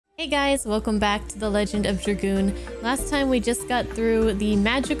Hey guys, welcome back to the Legend of Dragoon. Last time we just got through the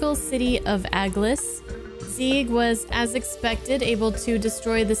magical city of Aglis. Zieg was, as expected, able to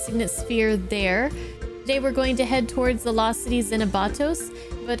destroy the signet sphere there. Today we're going to head towards the lost city Xenobatos,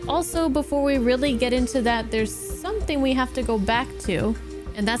 but also before we really get into that, there's something we have to go back to,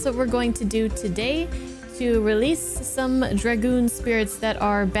 and that's what we're going to do today to release some Dragoon spirits that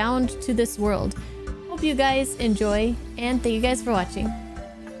are bound to this world. Hope you guys enjoy, and thank you guys for watching.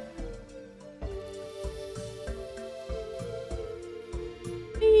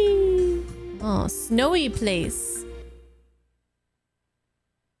 Oh, snowy place.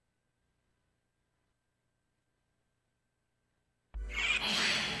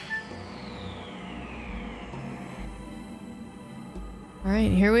 All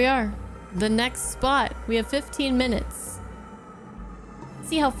right, here we are. The next spot. We have 15 minutes.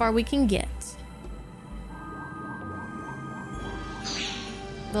 See how far we can get.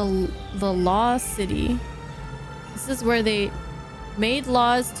 The Law City. This is where they made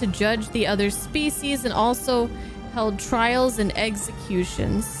laws to judge the other species and also held trials and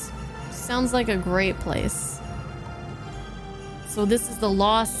executions. Sounds like a great place. So this is the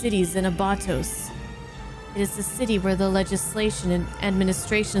Law City Xenobatos. It is the city where the legislation and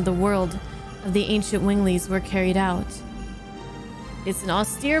administration of the world of the ancient Winglies were carried out. It's an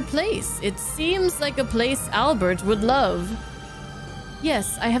austere place. It seems like a place Albert would love.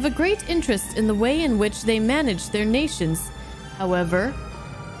 Yes, I have a great interest in the way in which they manage their nations. However,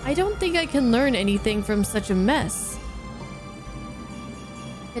 I don't think I can learn anything from such a mess.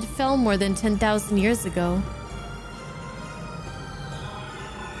 It fell more than 10,000 years ago.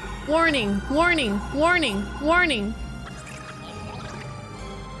 Warning! Warning! Warning! Warning!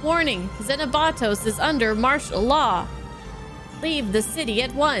 Warning! Xenobatos is under martial law. Leave the city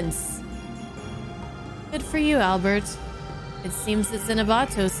at once. Good for you, Albert. It seems that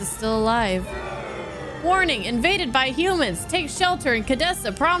Xenobatos is still alive. Warning! Invaded by humans! Take shelter in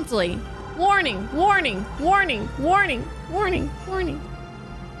Cadessa promptly! Warning! Warning! Warning! Warning! Warning! Warning!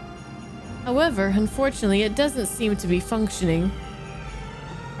 However, unfortunately, it doesn't seem to be functioning.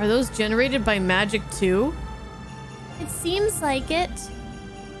 Are those generated by magic too? It seems like it.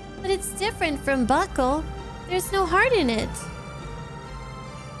 But it's different from Buckle. There's no heart in it.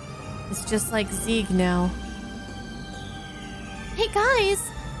 It's just like Zieg now. Hey guys!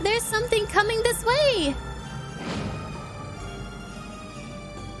 There's something coming this way!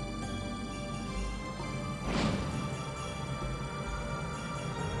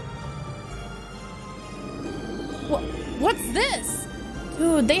 What's this?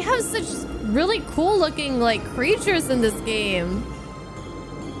 Dude, they have such really cool looking like creatures in this game.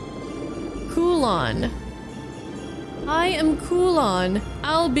 Kulon. I am Kulon.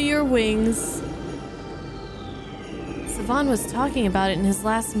 I'll be your wings. Savan was talking about it in his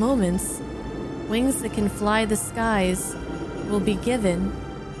last moments. Wings that can fly the skies will be given.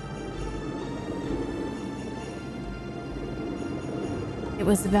 It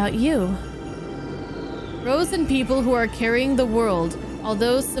was about you. Rose and people who are carrying the world.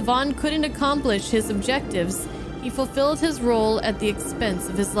 Although Savan couldn't accomplish his objectives, he fulfilled his role at the expense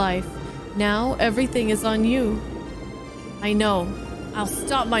of his life. Now everything is on you. I know. I'll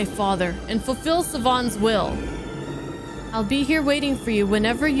stop my father and fulfill Savan's will. I'll be here waiting for you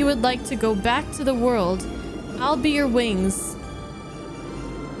whenever you would like to go back to the world. I'll be your wings.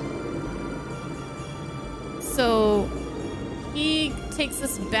 So, he takes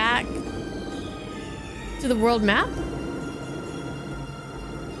us back to the world map?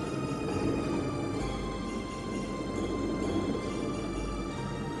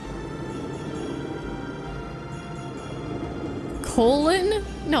 Colon?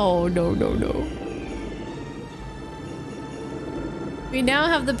 No, no, no, no. We now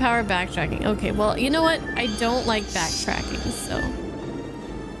have the power of backtracking. Okay, well, you know what? I don't like backtracking, so.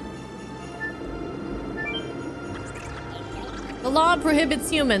 The law prohibits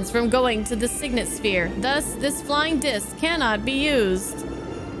humans from going to the signet sphere. Thus, this flying disc cannot be used.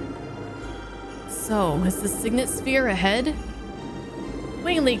 So, is the signet sphere ahead?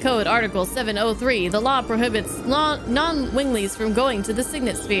 Wingly Code Article 703. The law prohibits non-Winglies from going to the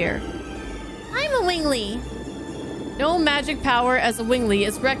signet sphere. I'm a Wingly. No magic power as a Wingly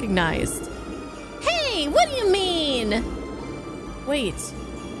is recognized. Hey, what do you mean? Wait.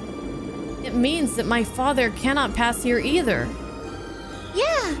 It means that my father cannot pass here either.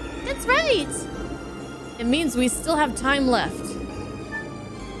 Yeah, that's right. It means we still have time left.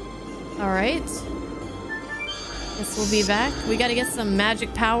 All right. Guess we'll be back. We gotta get some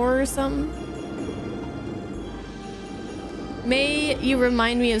magic power or something. May you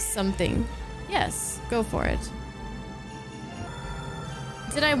remind me of something. Yes, go for it.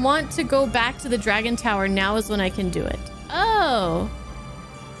 did I want to go back to the Dragon Tower? Now is when I can do it. Oh.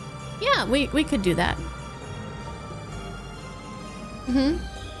 Yeah, we could do that. Mm-hmm.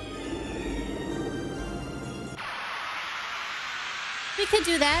 We could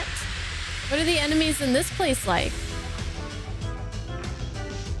do that. What are the enemies in this place like?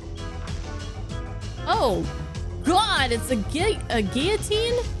 Oh, God, it's a guillotine? A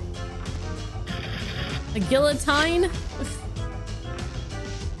guillotine?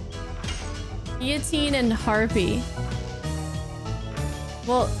 Guillotine and harpy.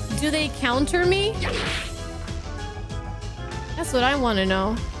 Well, do they counter me? That's what I want to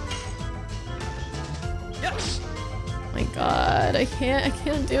know. My God, I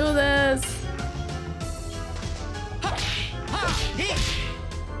can't do this.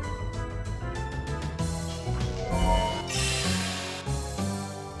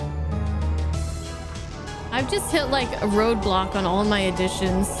 I've just hit like a roadblock on all my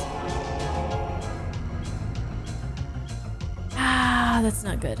additions. Ah, that's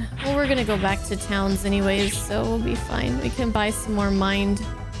not good. Well, we're gonna go back to towns anyways, so we'll be fine. We can buy some more mind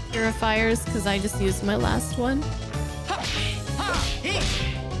purifiers because I just used my last one.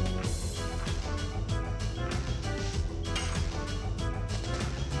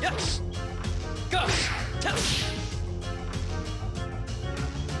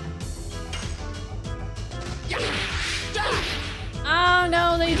 Oh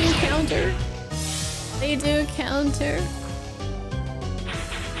no, they do counter. They do counter.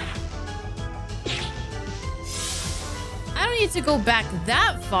 I don't need to go back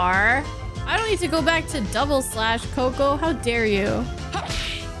that far. I don't need to go back to double slash, Coco. How dare you?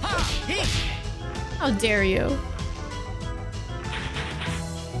 How dare you?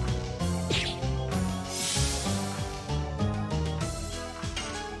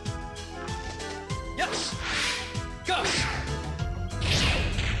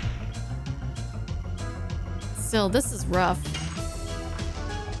 Still, this is rough.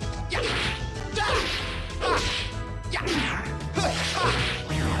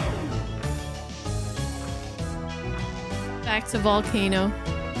 Back to volcano.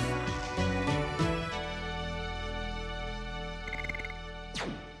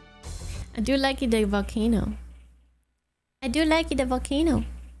 I do like it, the volcano. I do like it, the volcano.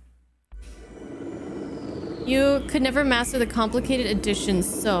 You could never master the complicated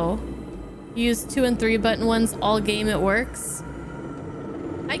additions, so use 2 and 3 button ones all game, it works.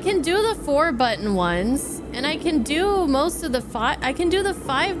 I can do the 4 button ones, and I can do most of the 5. I can do the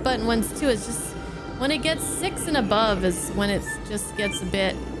 5 button ones too. It's just when it gets 6 and above is when it just gets a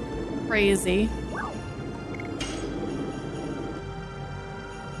bit crazy.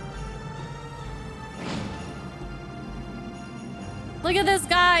 Look at this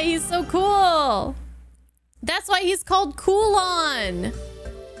guy, he's so cool. That's why he's called Coolon.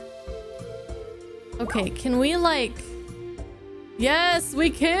 Okay, can we like... Yes,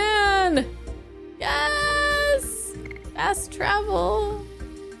 we can! Yes! Fast travel.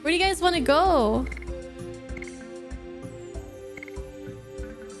 Where do you guys want to go?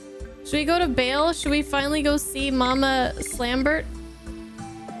 Should we go to Bale? Should we finally go see Mama Slambert?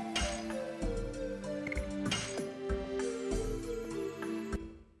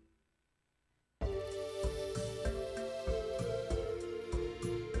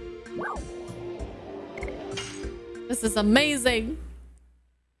 This is amazing.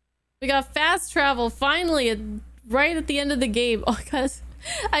 We got fast travel finally, right at the end of the game. Oh, guys,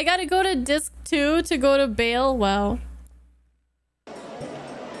 I gotta go to disc 2 to go to Bale. Wow.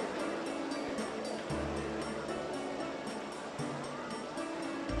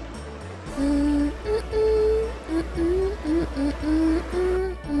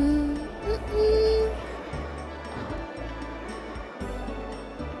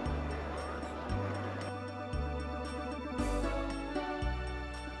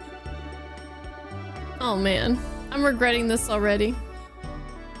 Oh man, I'm regretting this already.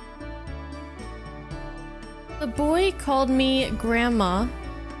 The boy called me Grandma.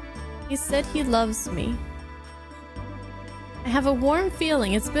 He said he loves me. I have a warm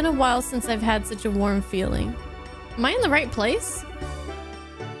feeling. It's been a while since I've had such a warm feeling. Am I in the right place?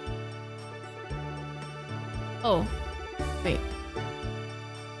 Oh, wait.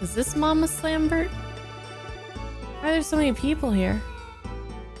 Is this Mama Slambert? Why are there so many people here?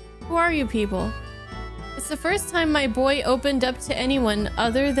 Who are you people? It's the first time my boy opened up to anyone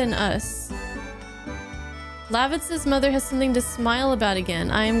other than us. Lavitz's mother has something to smile about again.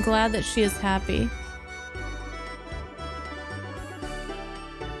 I am glad that she is happy.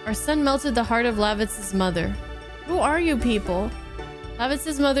 Our son melted the heart of Lavitz's mother. Who are you people?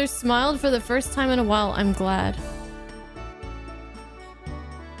 Lavitz's mother smiled for the first time in a while. I'm glad.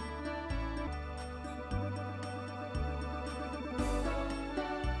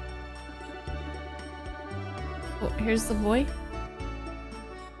 Oh, here's the boy.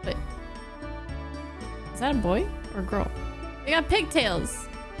 Wait. Is that a boy or a girl? They got pigtails.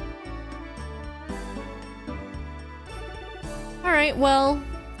 Alright, well,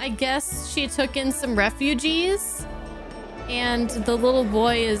 I guess she took in some refugees. And the little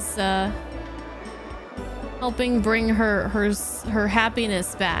boy is helping bring her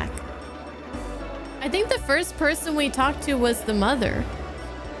happiness back. I think the first person we talked to was the mother.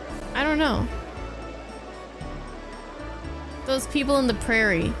 I don't know. Those people in the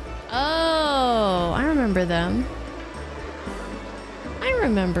prairie. Oh, I remember them. I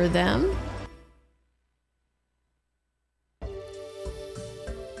remember them.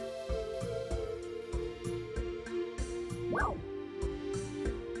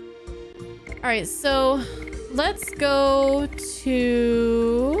 All right, so let's go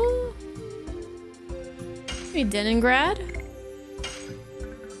to maybe Leningrad.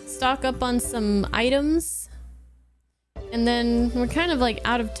 Stock up on some items. And then we're kind of like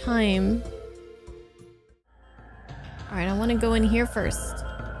out of time. All right, I want to go in here first.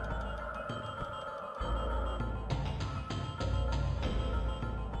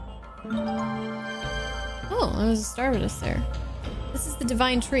 Oh, there was a Starvetus there. This is the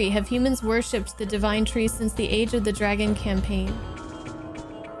Divine Tree. Have humans worshipped the Divine Tree since the Age of the Dragon campaign?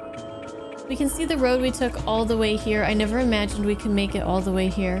 We can see the road we took all the way here. I never imagined we could make it all the way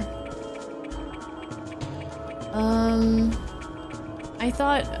here. I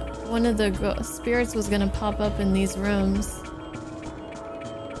thought one of the spirits was gonna pop up in these rooms.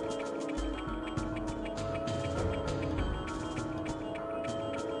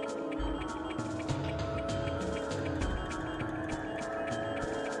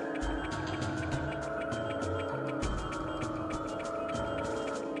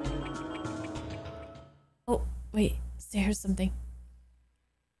 Oh, wait, there's something.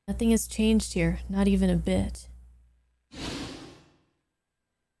 Nothing has changed here, not even a bit.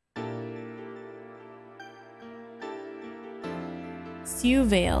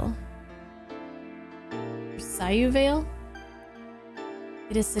 Vale. Vale?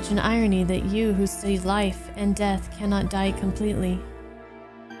 It is such an irony that you who study life and death cannot die completely.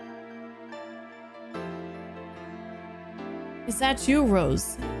 Is that you,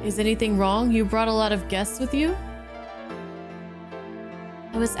 Rose? Is anything wrong? You brought a lot of guests with you?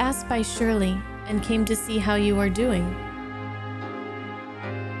 I was asked by Shirley and came to see how you are doing.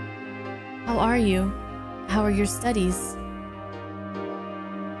 How are you? How are your studies?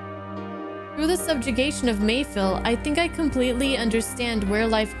 Through the subjugation of Mayfield, I think I completely understand where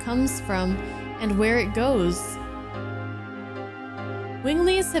life comes from and where it goes.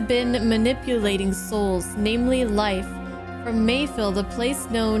 Winglies have been manipulating souls, namely life, from Mayfield, the place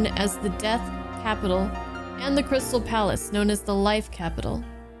known as the Death Capital, and the Crystal Palace, known as the Life Capital.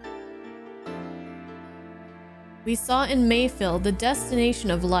 We saw in Mayfield the destination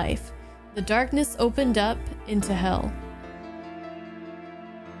of life. The darkness opened up into hell.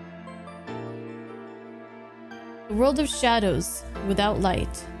 The world of shadows without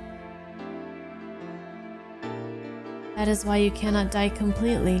light. That is why you cannot die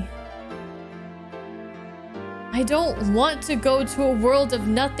completely. I don't want to go to a world of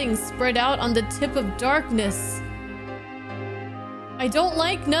nothing spread out on the tip of darkness. I don't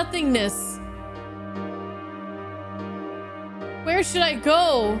like nothingness. Where should I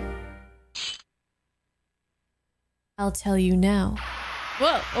go? I'll tell you now.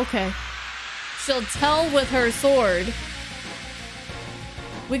 Whoa, okay. She'll tell with her sword.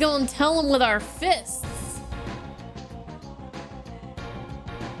 We gonna tell him with our fists.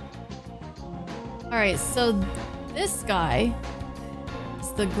 Alright, so this guy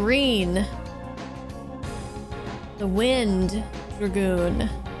is the green. The Wind Dragoon.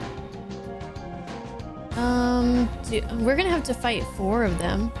 We're gonna have to fight 4 of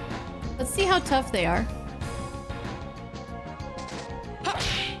them. Let's see how tough they are.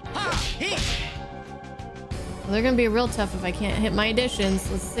 Well, they're gonna be real tough if I can't hit my additions.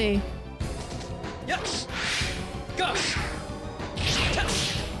 Let's see. Yes. Go.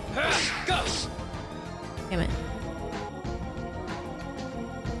 Go. Damn it.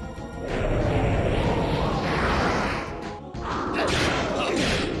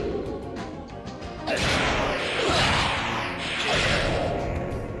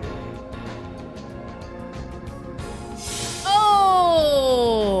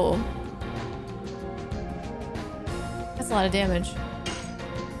 Oh! That's a lot of damage.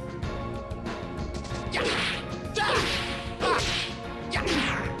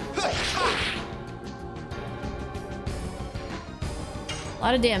 A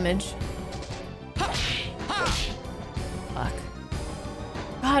lot of damage. Fuck.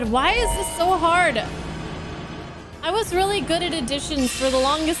 God, why is this so hard? I was really good at additions for the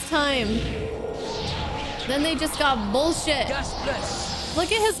longest time. Then they just got bullshit. Gustless.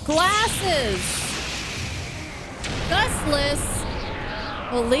 Look at his glasses. Gustless.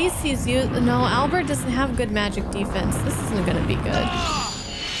 Well, at least he's used. No, Albert doesn't have good magic defense. This isn't gonna be good.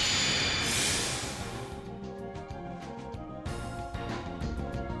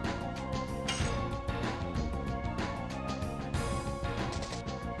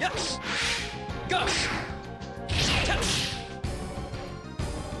 Yes. Go.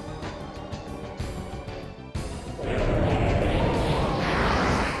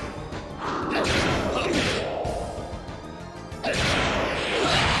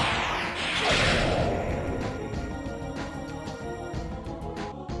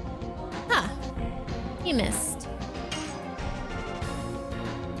 Huh. He missed.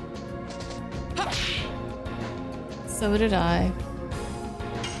 So did I.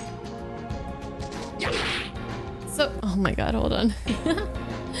 So, oh my god, hold on.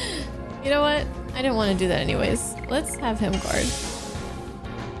 You know what? I didn't want to do that anyways. Let's have him guard.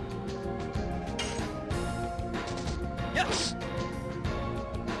 Yes.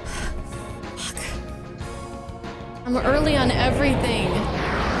 Fuck. I'm early on everything.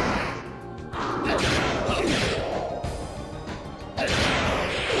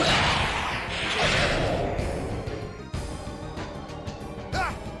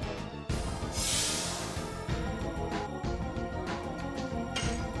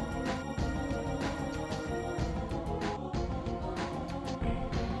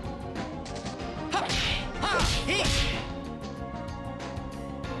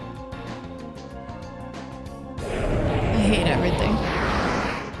 I hate everything.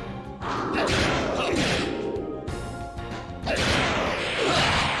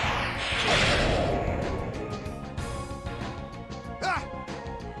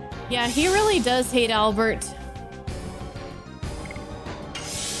 Yeah, he really does hate Albert.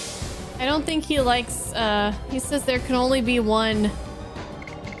 I don't think he likes, he says there can only be one.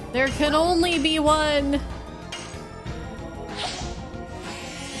 There can only be one.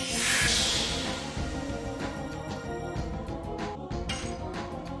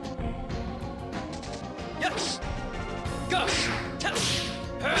 Yes. Go. Go. Go.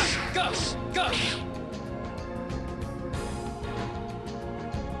 Yes.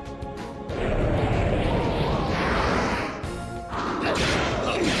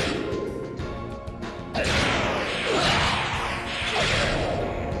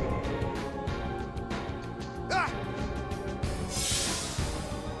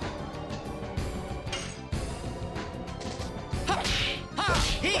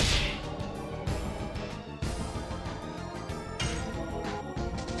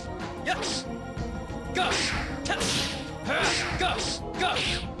 Go. Go.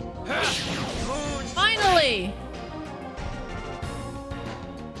 Finally!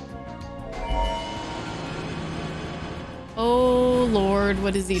 Oh Lord,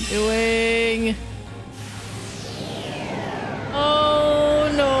 what is he doing?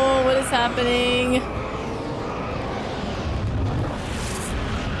 Oh no, what is happening?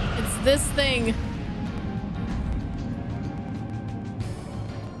 It's this thing.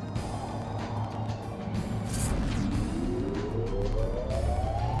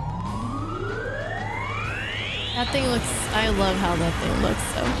 That thing looks, I love how that thing looks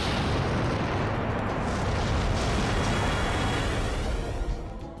so.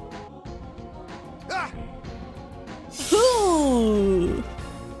 Ooh.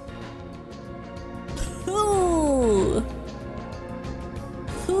 Ooh.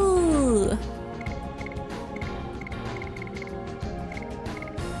 Ooh.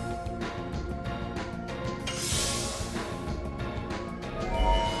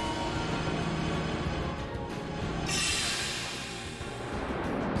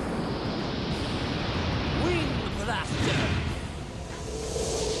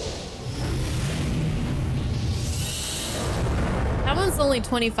 That one's only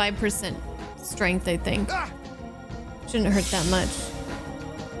 25% strength, I think. Shouldn't hurt that much.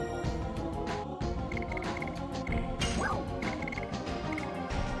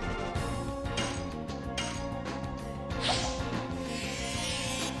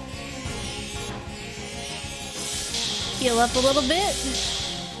 Heal up a little bit.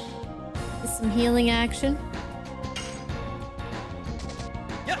 Get some healing action.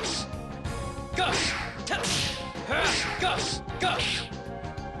 Yes. Go. Go.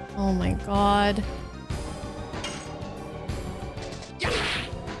 Oh my god.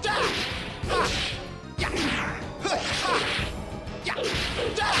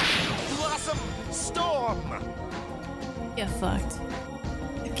 Blossom storm. Get fucked.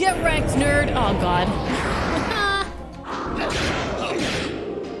 Get wrecked, nerd. Oh god.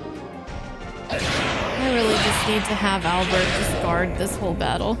 I really just need to have Albert just guard this whole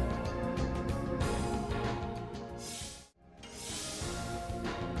battle.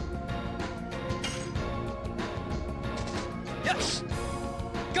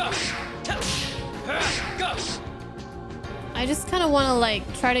 I just kind of want to like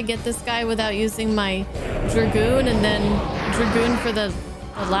try to get this guy without using my Dragoon, and then Dragoon for the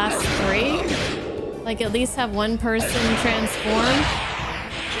last three. Like at least have one person transform.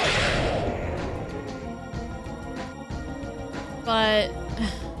 But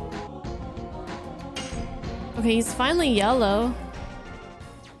okay, he's finally yellow.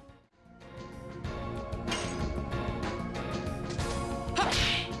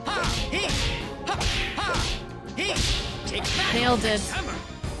 Nailed it.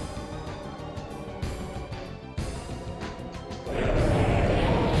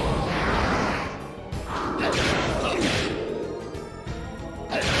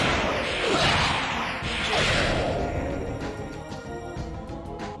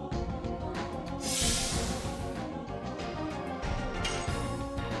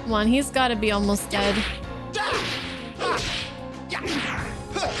 Come on, he's got to be almost dead.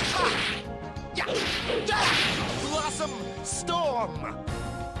 Blossom storm.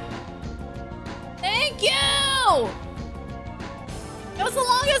 Thank you! That was the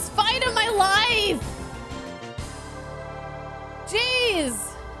longest fight of my life! Jeez!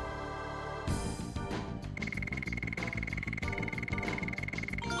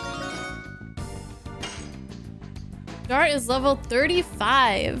 Dart is level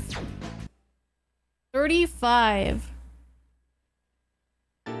 35. 35.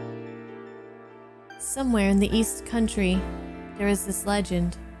 Somewhere in the East Country, there is this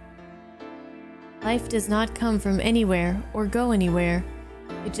legend. Life does not come from anywhere or go anywhere.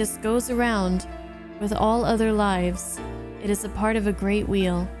 It just goes around with all other lives. It is a part of a great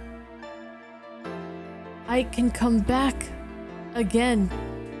wheel. I can come back again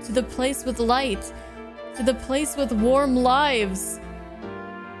to the place with light, to the place with warm lives.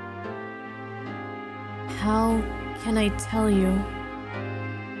 How can I tell you?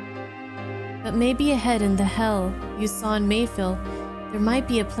 But maybe ahead in the hell you saw in Mayfield, there might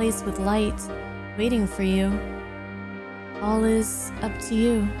be a place with light waiting for you. All is up to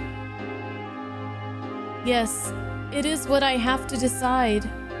you. Yes, it is what I have to decide.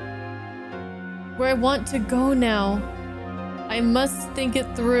 Where I want to go now. I must think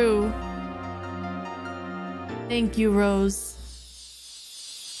it through. Thank you, Rose.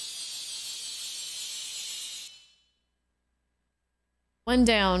 One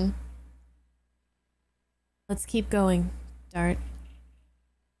down. Let's keep going, Dart.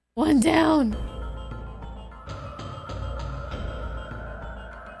 One down.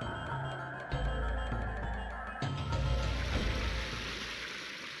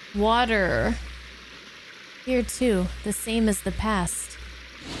 Water. Here too, the same as the past.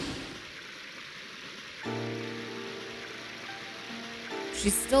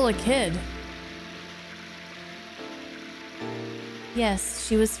 She's still a kid. Yes,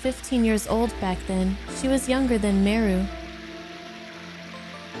 she was 15 years old back then. She was younger than Meru.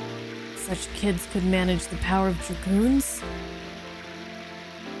 Such kids could manage the power of dragoons?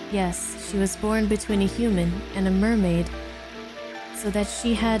 Yes, she was born between a human and a mermaid, so that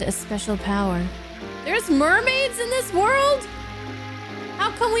she had a special power. There's mermaids in this world?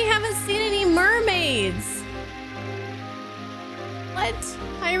 How come we haven't seen any mermaids? What?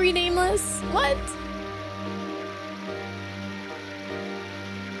 Kyrie Nameless? What?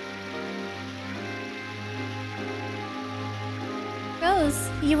 Rose,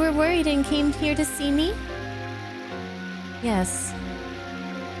 you were worried and came here to see me? Yes.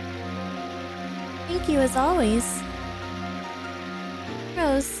 Thank you as always.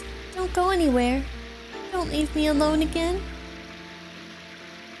 Rose, don't go anywhere. Don't leave me alone again.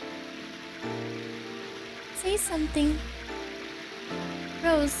 Say something.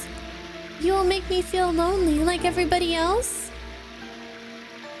 Rose, you will make me feel lonely like everybody else?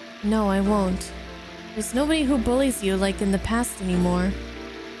 No, I won't. There's nobody who bullies you like in the past anymore.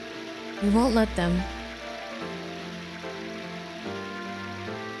 We won't let them.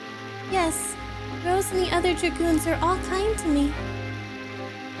 Yes, Rose and the other dragoons are all kind to me.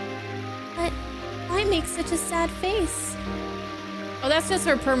 But why make such a sad face? Oh, that's just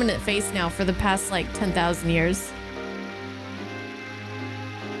her permanent face now for the past like 10,000 years.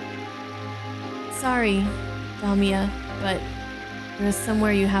 Sorry, Damia, but there is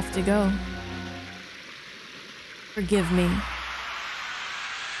somewhere you have to go. Forgive me.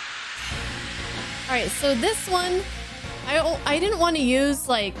 Alright, so this one, I didn't want to use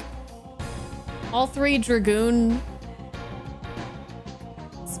like all three Dragoon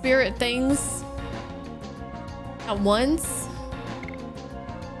spirit things at once.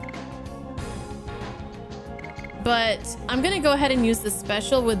 But I'm gonna go ahead and use the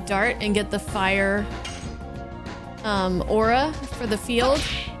special with Dart and get the fire aura for the field.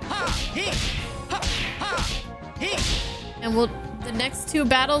 And the next two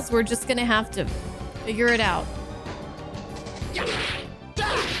battles, we're just gonna have to figure it out.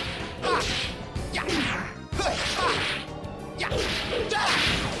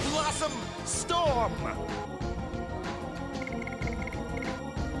 Blossom storm.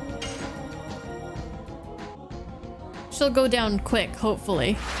 She'll go down quick,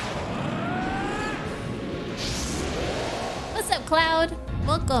 hopefully. What's up, Cloud?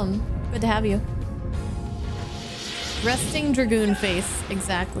 Welcome. Good to have you. Resting Dragoon face.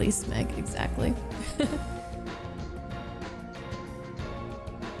 Exactly, Smeg. Exactly.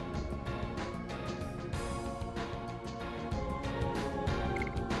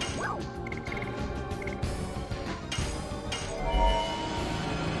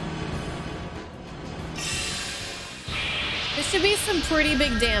 This should be some pretty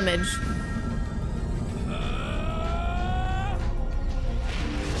big damage.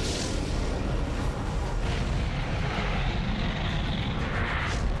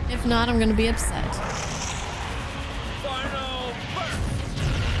 If not, I'm gonna be upset. Final burst.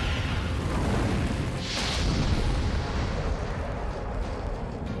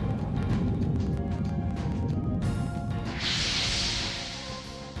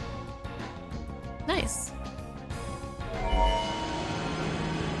 Nice.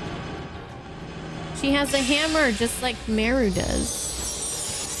 She has a hammer just like Meru does.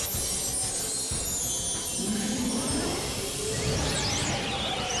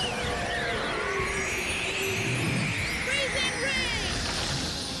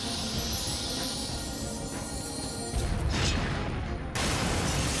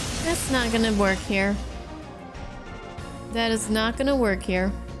 That's not gonna work here. That is not gonna work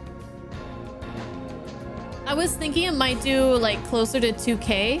here. I was thinking it might do like closer to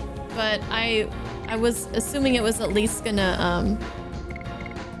 2K, but I was assuming it was at least gonna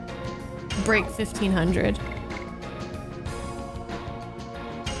break 1500.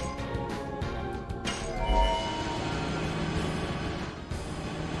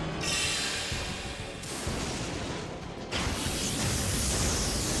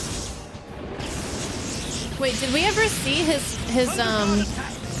 Wait, did we ever see his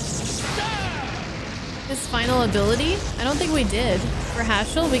final ability? I don't think we did. For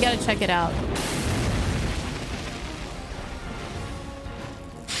Hashel, we gotta check it out.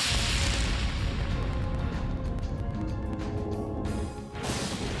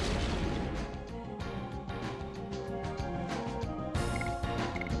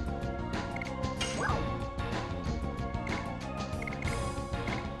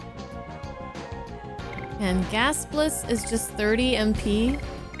 And Gas Bliss is just 30 MP.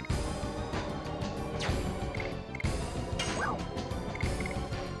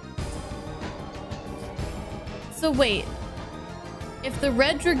 So wait, if the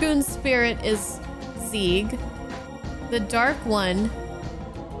Red Dragoon Spirit is Zeeg, the Dark one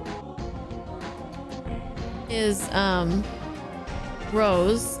is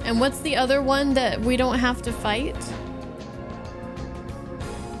Rose, and what's the other one that we don't have to fight?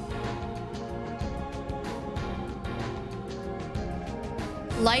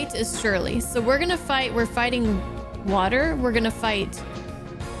 Light is Shirley. So we're fighting water, we're gonna fight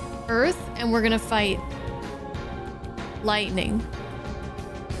earth, and we're gonna fight lightning.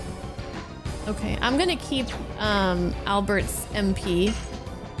 Okay, I'm gonna keep Albert's MP.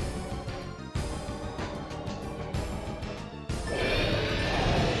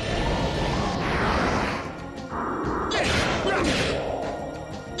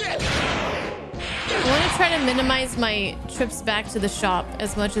 Try to minimize my trips back to the shop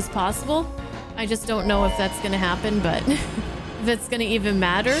as much as possible. I just don't know if that's gonna happen, but if it's gonna even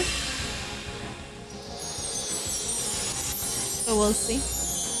matter. So we'll see.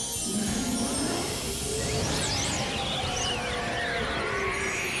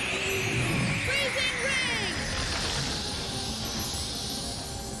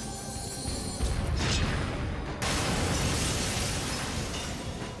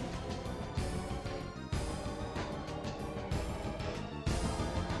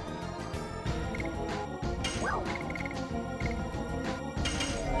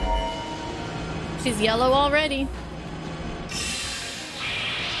 She's yellow already.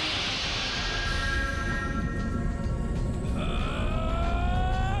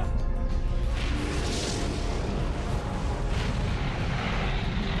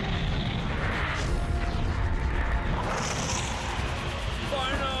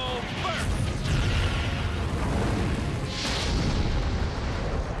 Final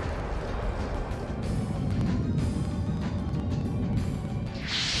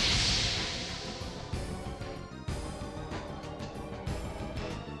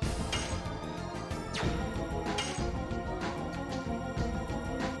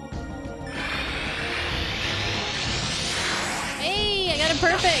got it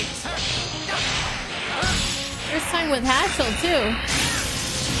perfect. First time with Haschel, too.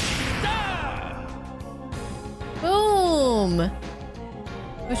 Boom.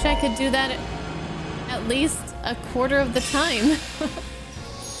 Wish I could do that at least a quarter of the time.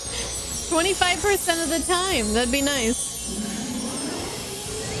 25% of the time. That'd be nice.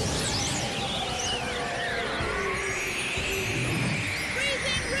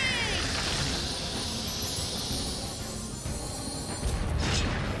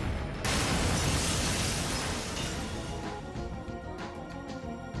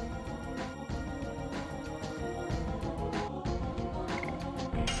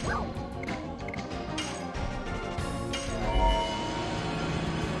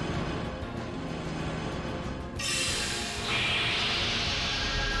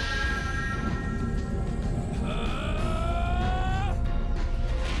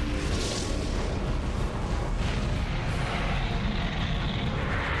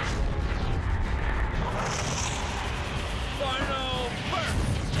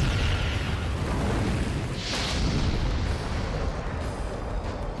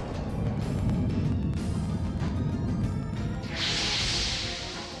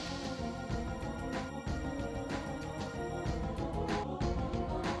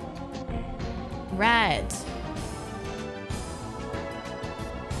 Right.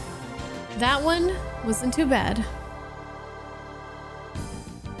 That one wasn't too bad.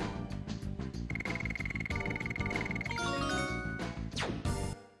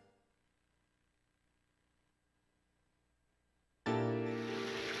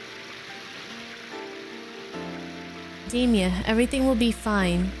 Demia, everything will be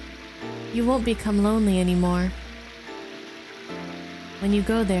fine. You won't become lonely anymore. When you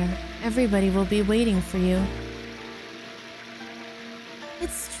go there, everybody will be waiting for you.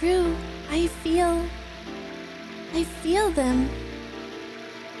 It's true. I feel them.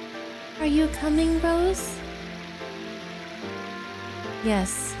 Are you coming, Rose?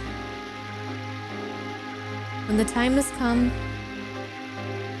 Yes. When the time has come...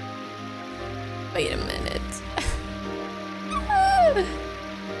 Wait a minute.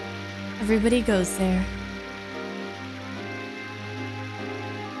 Everybody goes there.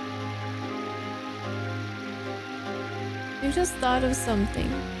 I just thought of something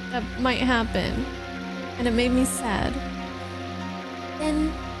that might happen, and it made me sad.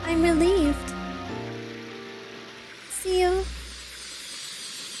 Then I'm relieved. See you.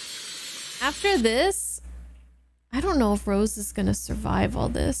 After this, I don't know if Rose is gonna survive all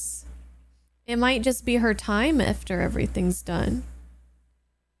this. It might just be her time after everything's done.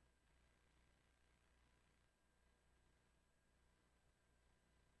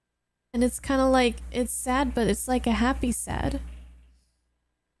 And it's kind of like, it's sad, but it's like a happy sad.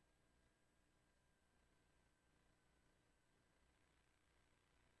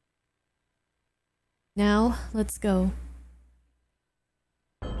 Now, let's go.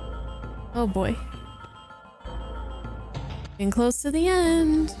 Oh boy. Getting close to the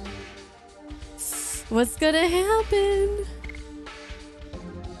end. What's gonna happen?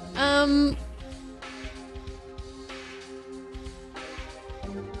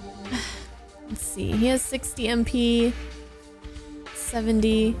 Let's see. He has 60 MP.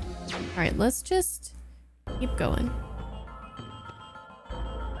 70. Alright, let's just keep going.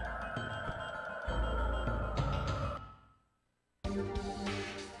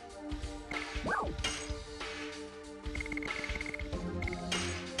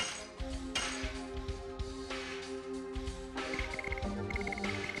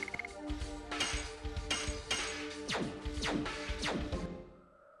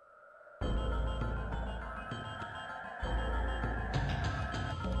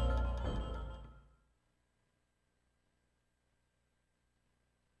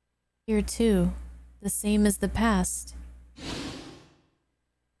 Here too, the same as the past.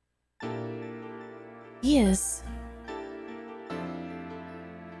 He is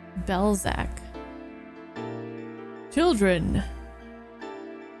Belzac. Children,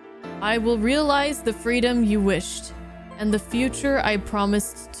 I will realize the freedom you wished and the future I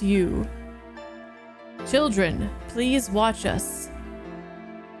promised to you. Children, please watch us.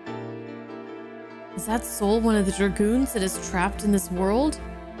 Is that soul one of the dragoons that is trapped in this world?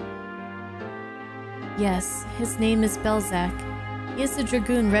 Yes, his name is Belzac. He is a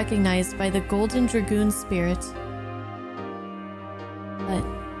dragoon recognized by the Golden Dragoon spirit. But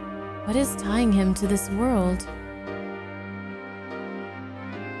what is tying him to this world?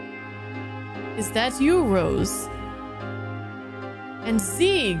 Is that you, Rose? And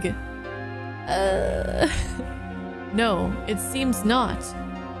Zieg? No, it seems not.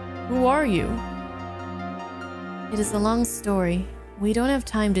 Who are you? It is a long story. We don't have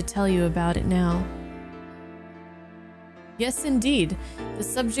time to tell you about it now. Yes, indeed. The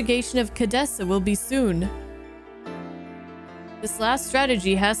subjugation of Cadessa will be soon. This last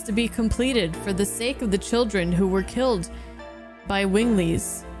strategy has to be completed for the sake of the children who were killed by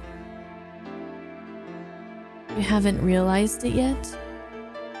Winglies. You haven't realized it yet?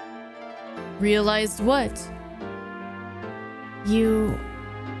 Realized what? You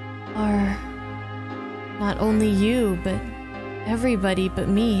are... Not only you, but everybody but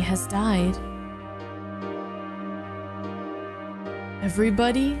me has died.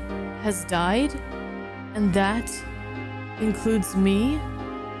 Everybody has died? And that includes me?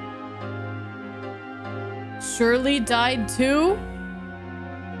 Shirley died too?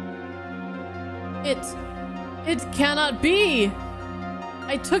 It cannot be!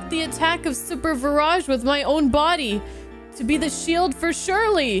 I took the attack of Super Virage with my own body to be the shield for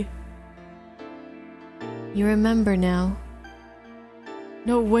Shirley! You remember now.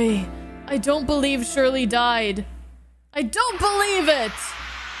 No way. I don't believe Shirley died. I don't believe it!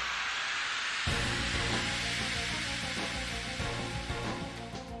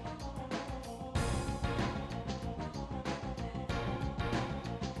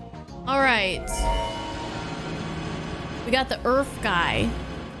 Alright. We got the Earth guy.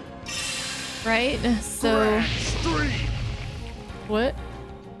 Right? So... What?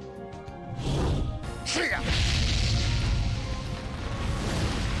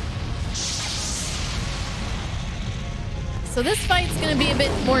 So this fight's gonna be a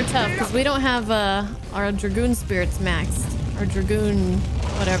bit more tough because we don't have our Dragoon spirits maxed. Our Dragoon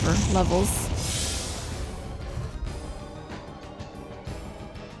whatever levels.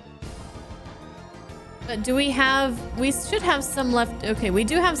 But do we have... We should have some left... Okay, we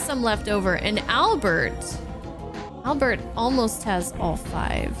do have some left over. And Albert almost has all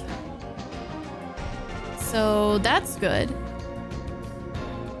 5. So that's good.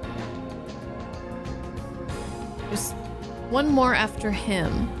 There's one more after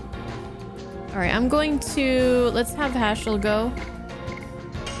him. All right, I'm going to... Let's have Hashel go.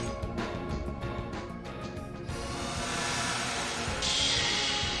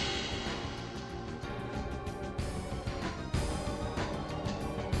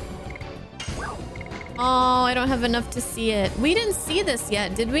 Oh, I don't have enough to see it. We didn't see this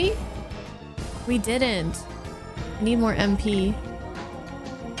yet, did we? We didn't. I need more MP.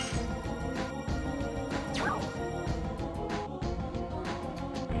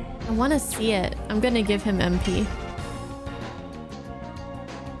 I want to see it. I'm going to give him MP.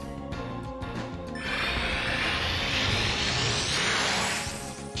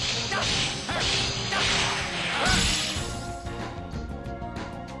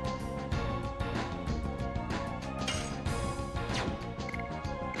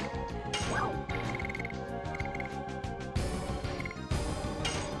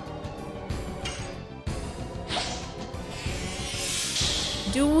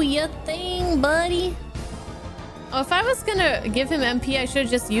 Do your thing, buddy. Oh, if I was gonna give him MP, I should have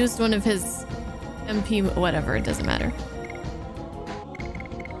just used one of his MP, whatever, it doesn't matter.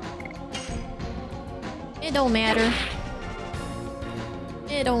 It don't matter.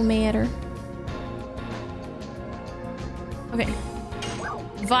 It don't matter. Okay.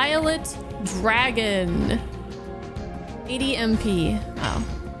 Violet Dragon. 80 MP. Wow.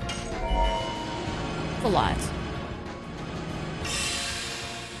 That's a lot.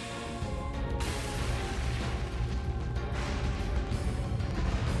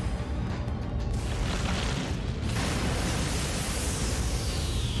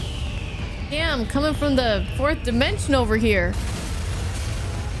 Damn, coming from the 4th dimension over here.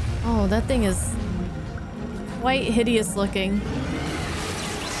 Oh, that thing is quite hideous looking.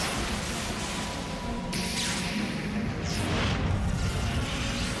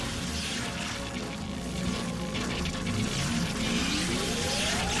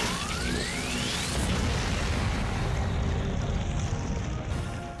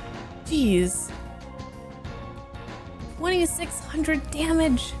 Jeez. 2600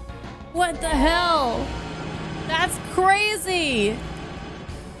 damage. What the hell? That's crazy.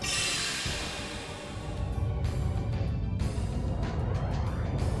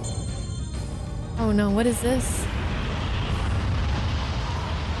 Oh no, what is this?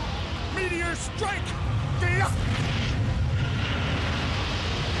 Meteor strike!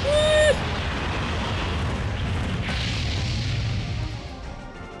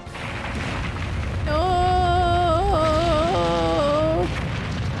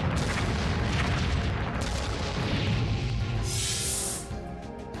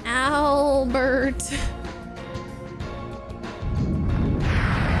 Albert.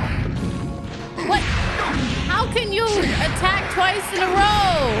 What? How can you attack twice in a row.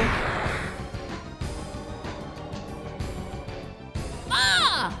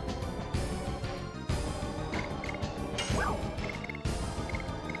 Ah!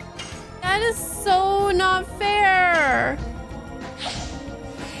 That is so not fair.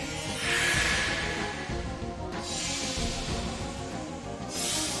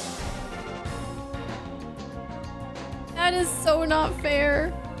 That is so not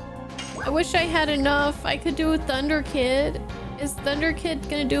fair. I wish I had enough. I could do a Thunder Kid. Is Thunder Kid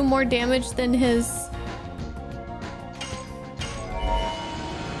gonna do more damage than his...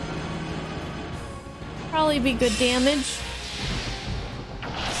 Probably be good damage.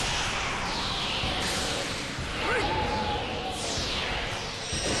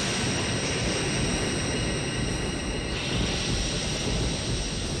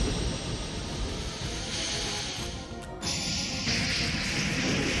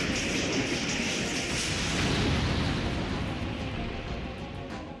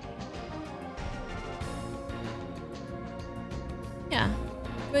 Yeah,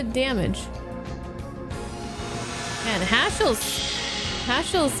 good damage. Man,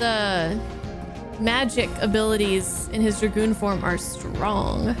 Hashel's magic abilities in his Dragoon form are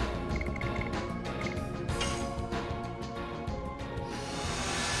strong.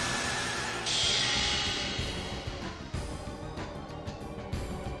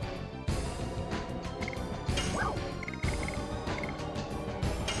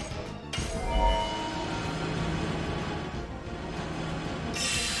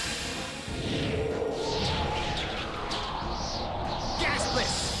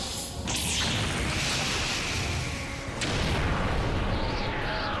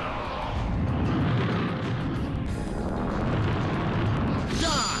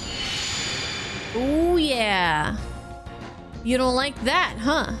 Oh yeah. You don't like that,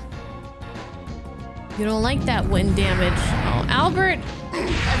 huh? You don't like that wind damage. Oh, Albert.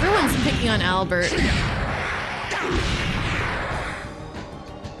 Everyone's picking on Albert.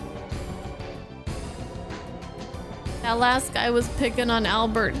 That last guy was picking on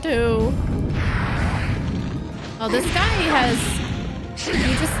Albert too. Oh, this guy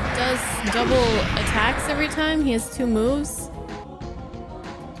he just does double attacks every time. He has 2 moves.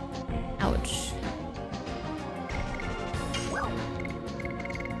 Ouch.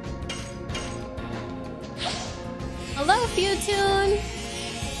 Hello, Futune!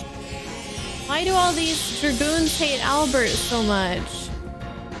 Why do all these Dragoons hate Albert so much?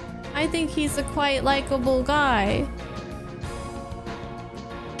 I think he's a quite likable guy.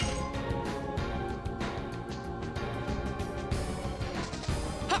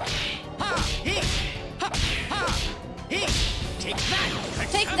 Take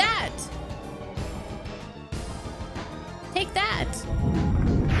that! Take that!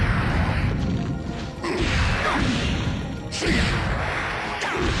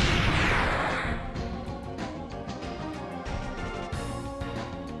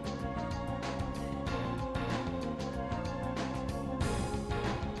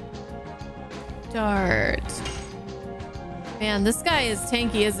 Dart. Man, this guy is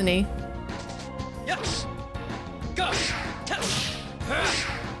tanky, isn't he? Yes. Go.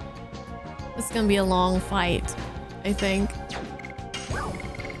 This is gonna be a long fight, I think.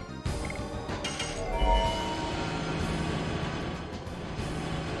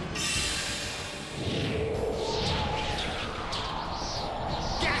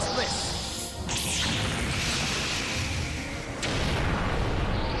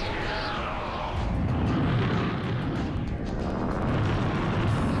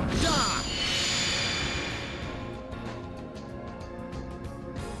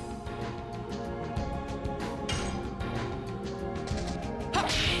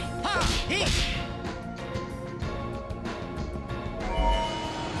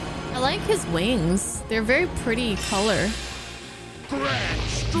 I like his wings. They're very pretty color.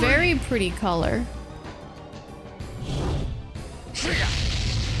 Very pretty color.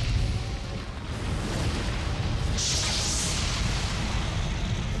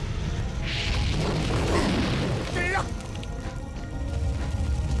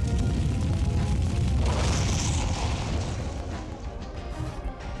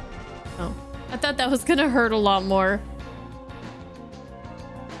 Oh, I thought that was gonna hurt a lot more.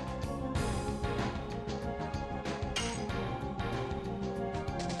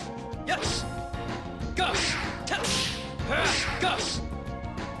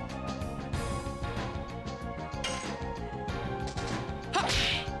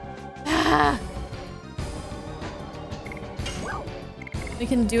 We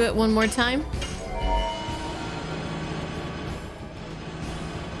can do it one more time.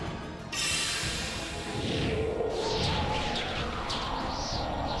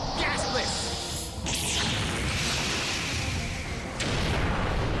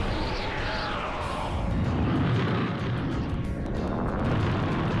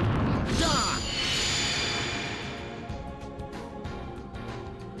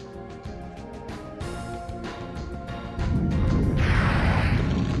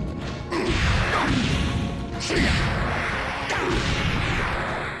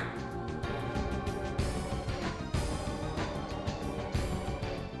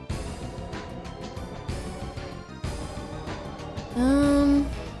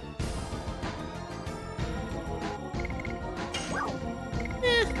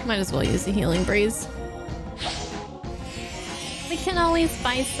 Might as well use the healing breeze. We can always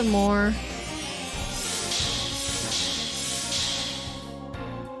buy some more.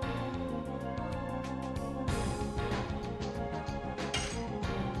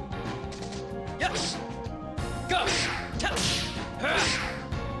 Yes. Go. Tell.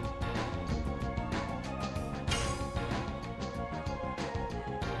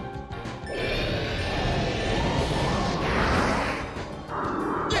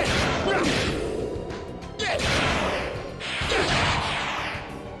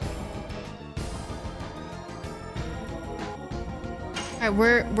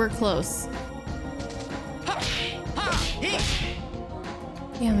 Alright, we're close.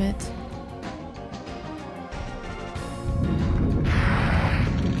 Damn it.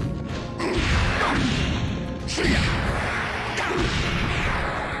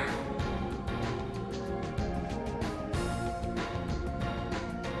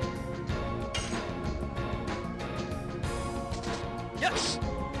 Yes.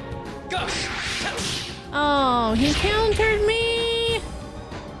 Go. Oh, he countered me.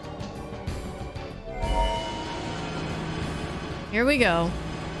 Here we go.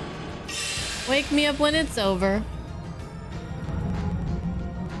 Wake me up when it's over.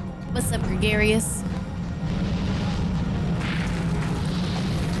 What's up, Gregarious?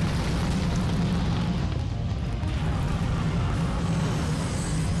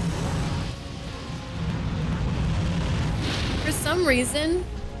 For some reason,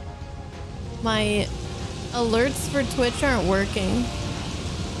 my alerts for Twitch aren't working.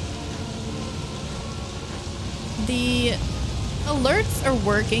 The alerts are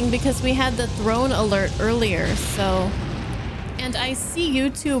working because we had the throne alert earlier, so... And I see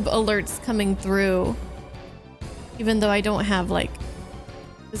YouTube alerts coming through, even though I don't have, like,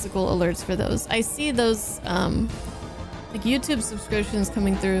 physical alerts for those. I see those, like, YouTube subscriptions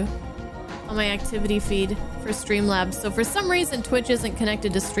coming through on my activity feed for Streamlabs. So for some reason, Twitch isn't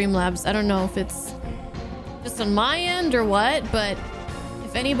connected to Streamlabs. I don't know if it's just on my end or what, but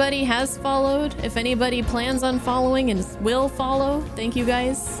if anybody has followed, if anybody plans on following and will follow, thank you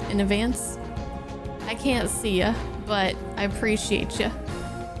guys in advance. I can't see ya, but I appreciate ya.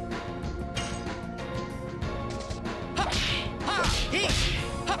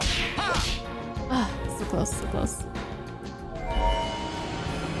 Ah, so close, so close.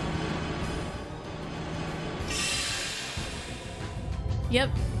 Yep,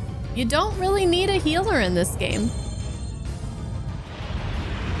 you don't really need a healer in this game.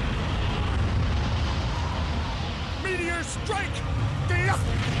 Meteor strike.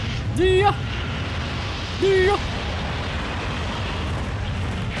 Yeah.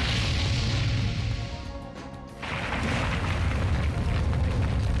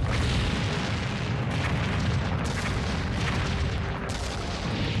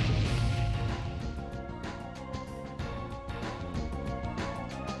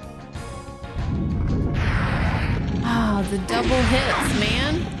 Ah, the double hits,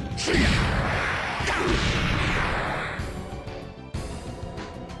 man.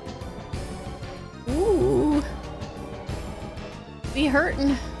 Ooh. Be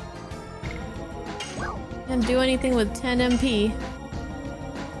hurting. Can't do anything with 10 MP.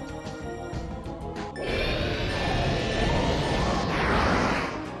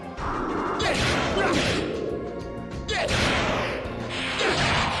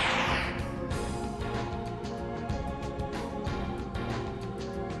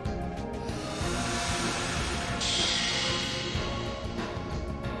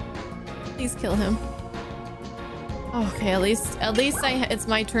 Please kill him. Okay, at least it's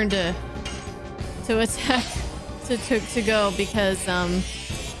my turn to attack, to go, because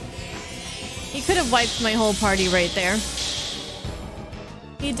he could have wiped my whole party right there.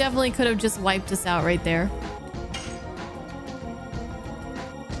 He definitely could have just wiped us out right there.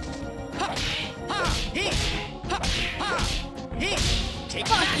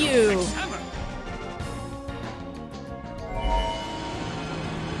 Fuck you!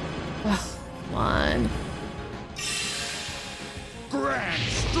 Oh, come on. Grand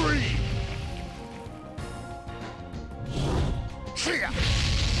Stream.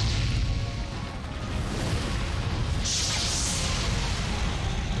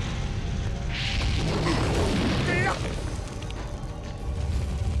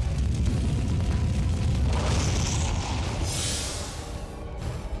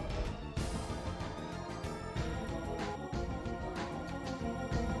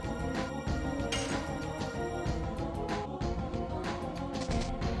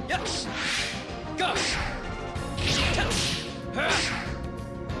 Yes. Go.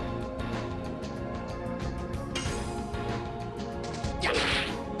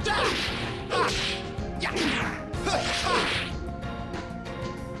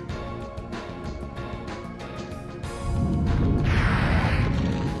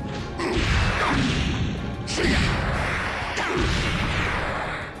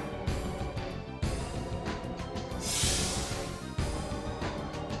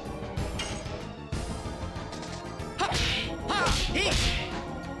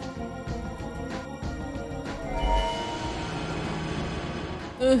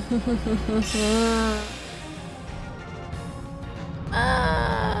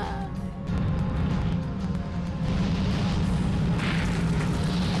 Ah.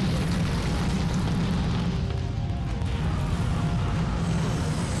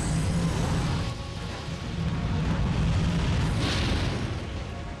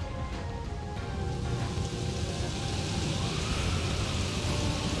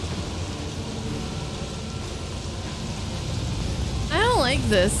 I don't like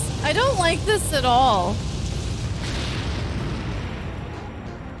this. I don't like this at all.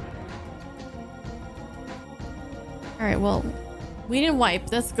 All right, well, we didn't wipe.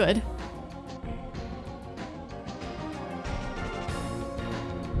 That's good.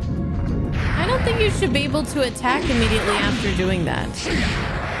 I don't think you should be able to attack immediately after doing that.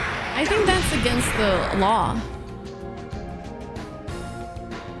 I think that's against the law.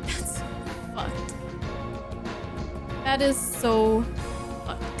 That's fucked. That is so fucked.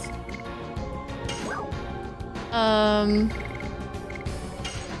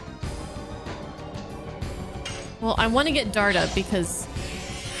 Well, I want to get Dart up because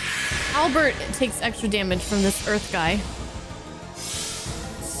Albert takes extra damage from this Earth guy.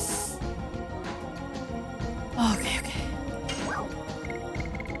 Okay, okay.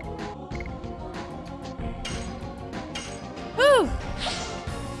 Woo!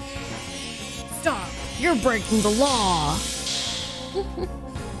 Stop! You're breaking the law!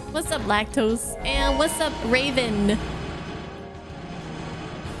 What's up, Lactose? And what's up, Raven?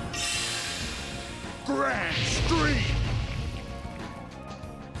 Grand Stream.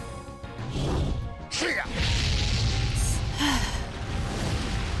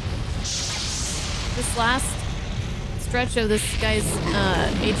 This last stretch of this guy's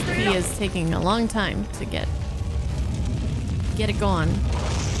HP is taking a long time to get it going.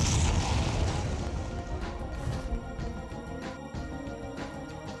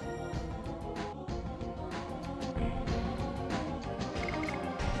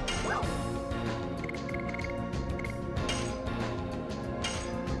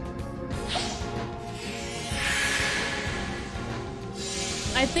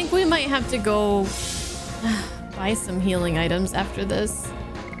 I think we might have to go buy some healing items after this,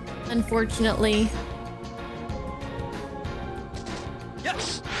 unfortunately.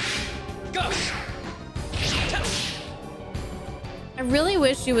 Yes. Go. I really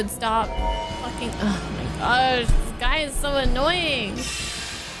wish you would stop fucking... Oh my gosh, this guy is so annoying.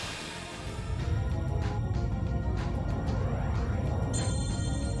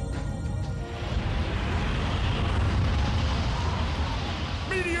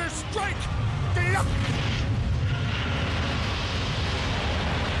 Meteor strike. Get up.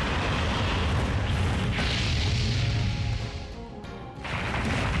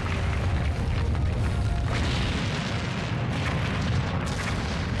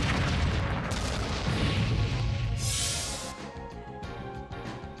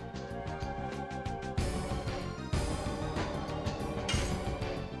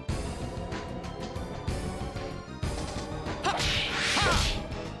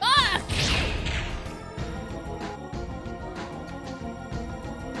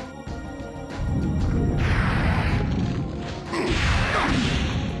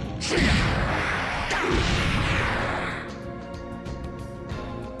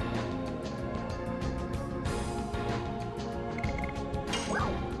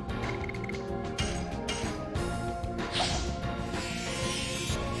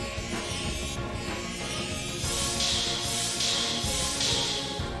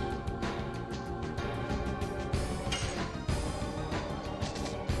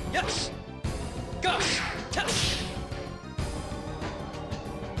 Yes. Go.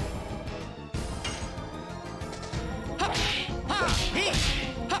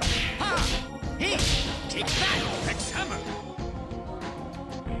 Take that, Rex Hammer.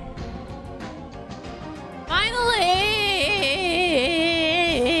 Finally!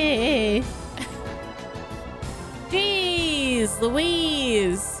 Jeez,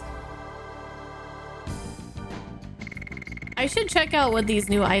 Louise. I should check out what these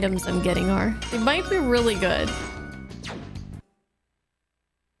new items I'm getting are. They might be really good.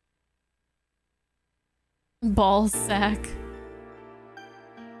 Ball sack.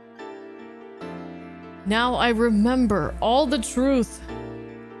 Now I remember all the truth.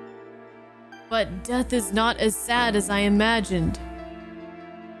 But death is not as sad as I imagined.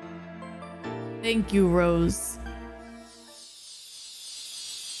 Thank you, Rose.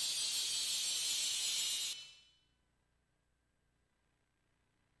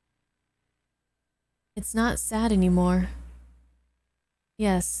 It's not sad anymore.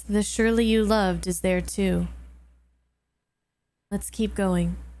 Yes, the Shirley you loved is there too. Let's keep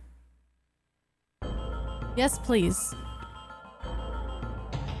going. Yes, please.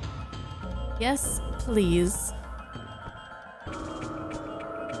 Yes, please.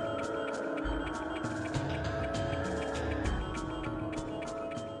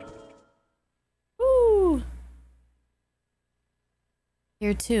 Woo!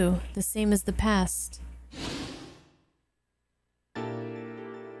 Here too, the same as the past.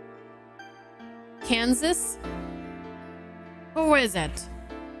 Kansas? Who is it?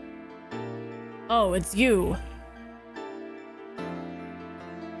 Oh, it's you.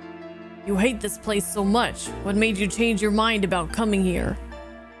 You hate this place so much. What made you change your mind about coming here?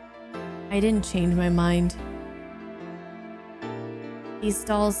 I didn't change my mind. These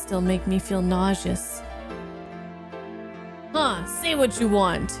dolls still make me feel nauseous. Huh, say what you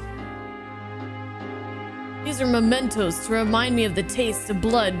want. These are mementos to remind me of the taste of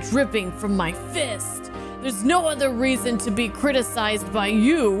blood dripping from my fist. There's no other reason to be criticized by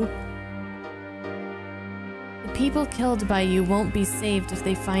you. The people killed by you won't be saved if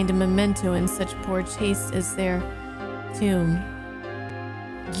they find a memento in such poor taste as their tomb.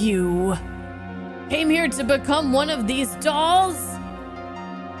 You came here to become one of these dolls?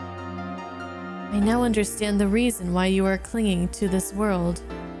 I now understand the reason why you are clinging to this world.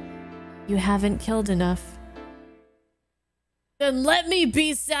 You haven't killed enough. Then let me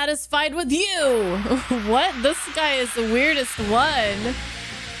be satisfied with you! What? This guy is the weirdest one.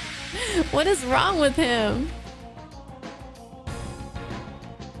 What is wrong with him?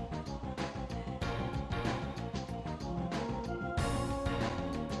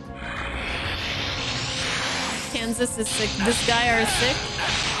 Kansas is sick. This guy are sick.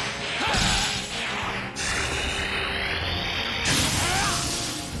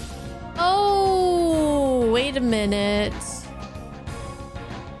 Oh, wait a minute.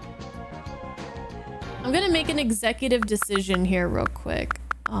 I'm gonna make an executive decision here real quick.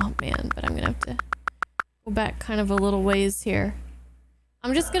 Oh man, but I'm gonna have to go back kind of a little ways here.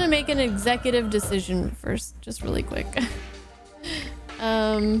 I'm just gonna make an executive decision first, just really quick.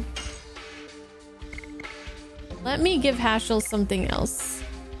 Let me give Hashel something else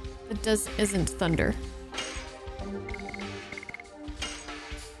that isn't thunder.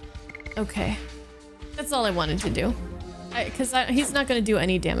 Okay, that's all I wanted to do, because he's not gonna do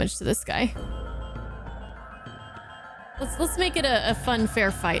any damage to this guy. Let's make it a fun,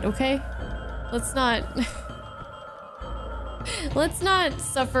 fair fight, okay? Let's not let's not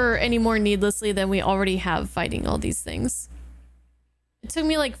suffer any more needlessly than we already have fighting all these things. It took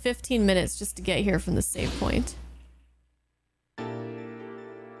me like 15 minutes just to get here from the save point.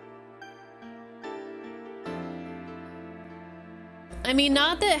 I mean,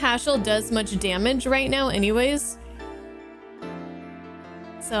 not that Hashel does much damage right now anyways.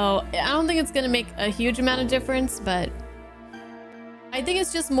 So I don't think it's gonna make a huge amount of difference, but I think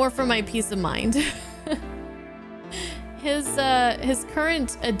it's just more for my peace of mind. His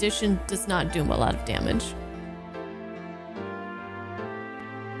current addition does not do him a lot of damage.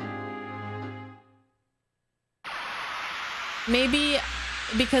 Maybe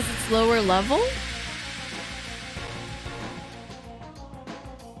because it's lower level?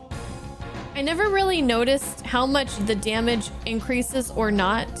 I never really noticed how much the damage increases or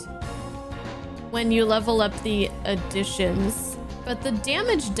not when you level up the additions. But the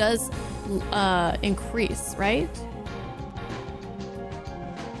damage does increase, right?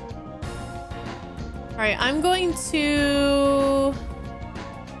 All right, I'm going to...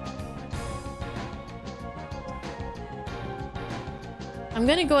 I'm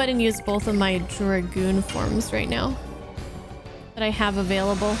gonna go ahead and use both of my Dragoon forms right now that I have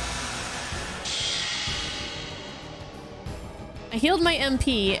available. I healed my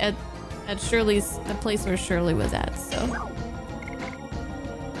MP at Shirley's, the place where Shirley was at, so...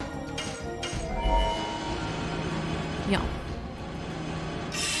 Yeah.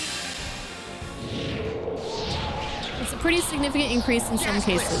 It's a pretty significant increase in some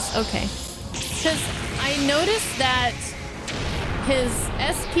cases. Okay. Because I noticed that his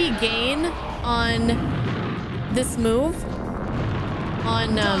SP gain on this move,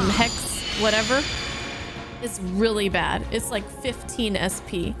 on Hex whatever, is really bad. It's like 15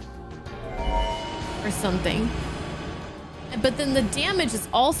 SP or something. But then the damage is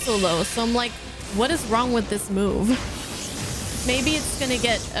also low, so I'm like, what is wrong with this move? Maybe it's gonna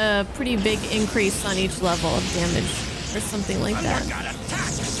get a pretty big increase on each level of damage or something like that.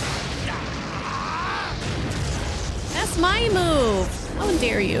 That's my move! How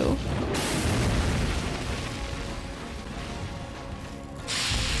dare you?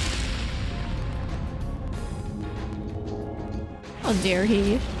 How dare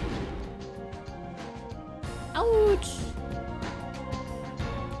he? Ouch!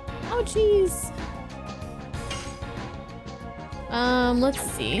 Ouchies. Let's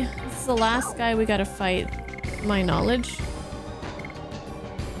see. This is the last guy we gotta fight, to my knowledge.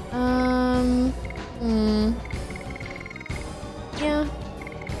 Yeah.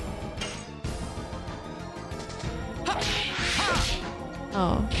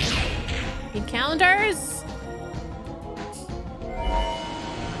 Oh. He counters?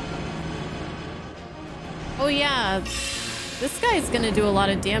 Oh yeah. This guy's gonna do a lot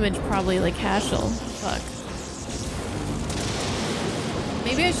of damage, probably, like Hashel. Fuck.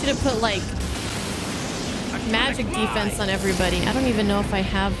 Maybe I should have put, like, magic defense on everybody. I don't even know if I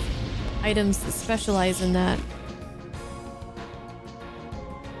have items that specialize in that.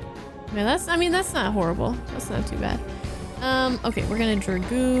 Yeah, I mean, that's not horrible. That's not too bad. Okay, we're gonna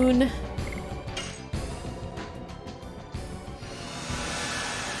Dragoon.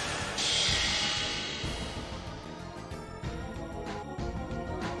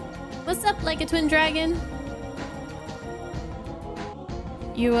 What's up, like a twin dragon?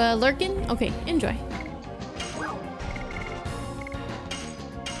 You, lurking? Okay, enjoy.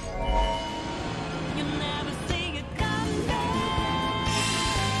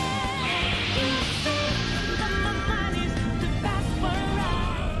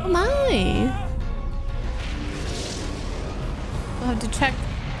 Oh my! We'll have to check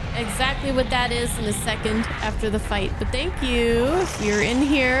exactly what that is in a second after the fight, but thank you if you're in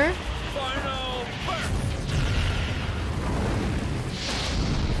here.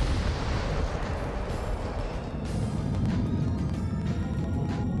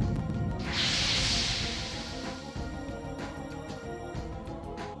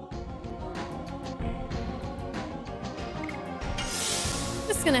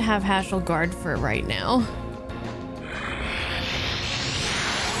 Gonna have Hashel guard for right now.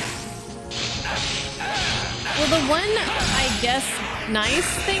 Well, the one, I guess, nice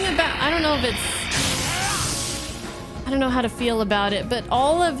thing about, I don't know if it's, I don't know how to feel about it, but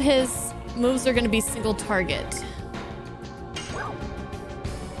all of his moves are gonna be single target.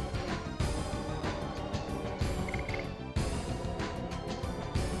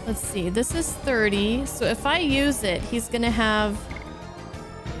 Let's see, this is 30, so if I use it, he's gonna have,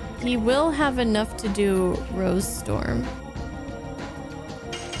 he will have enough to do Rose Storm.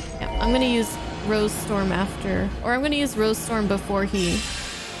 Yeah, I'm gonna use Rose Storm after, or I'm gonna use Rose Storm before he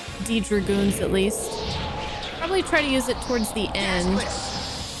de-dragoons at least. Probably try to use it towards the end,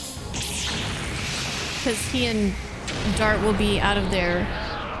 because he and Dart will be out of their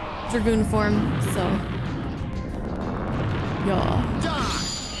Dragoon form, so. Yeah.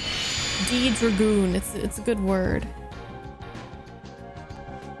 De-dragoon, it's a good word.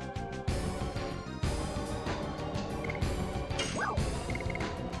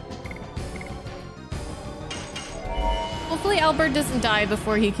 Hopefully Albert doesn't die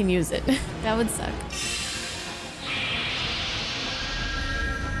before he can use it. That would suck.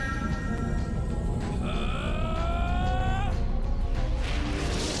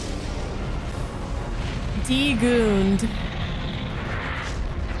 De-gooned.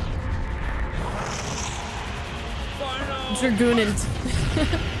 Dragoonant.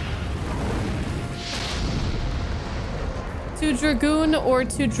 To Dragoon or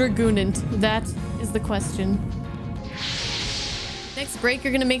to Dragoonant? That is the question. Next break,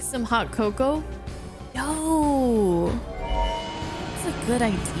 you're gonna make some hot cocoa? Yo! That's a good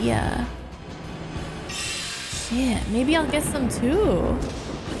idea. Shit, maybe I'll get some too.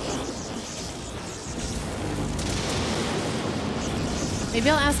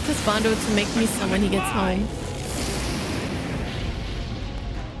 Maybe I'll ask Husbando to make me some when he gets home.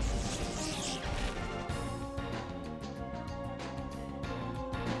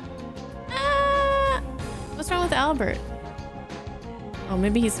 What's wrong with Albert? Oh,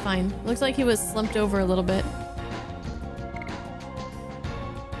 maybe he's fine. Looks like he was slumped over a little bit.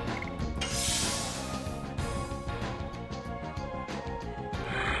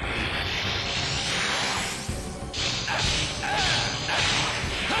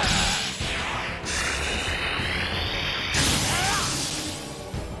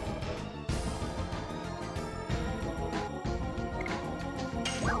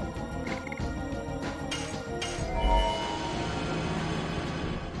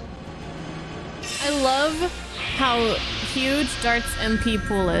 How huge Dart's MP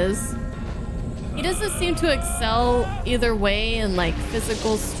pool is. He doesn't seem to excel either way in like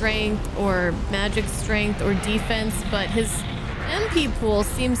physical strength or magic strength or defense, but his MP pool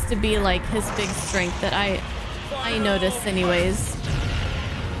seems to be like his big strength that I notice anyways.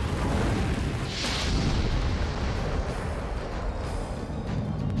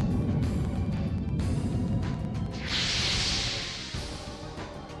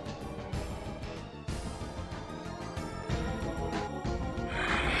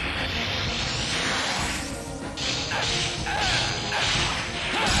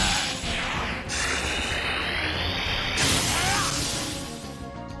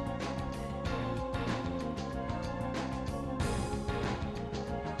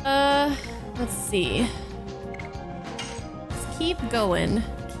 Let's see. Let's keep going.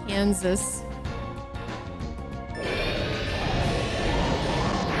 Kansas.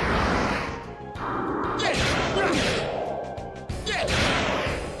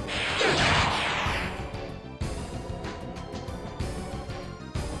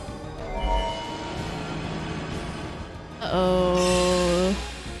 Uh-oh.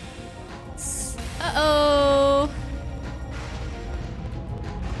 Uh-oh.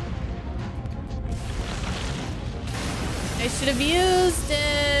 I should have used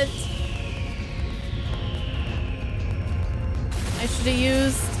it. I should have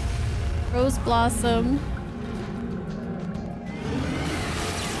used Rose Blossom.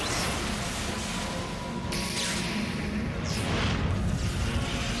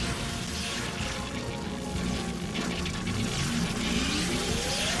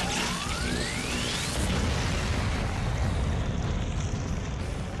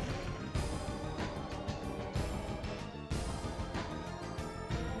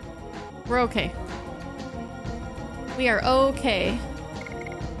 We're okay. We are okay.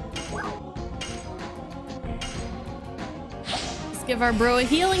 Let's give our bro a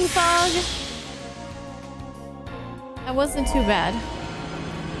healing fog. That wasn't too bad.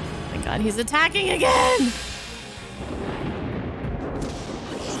 Oh my god, he's attacking again!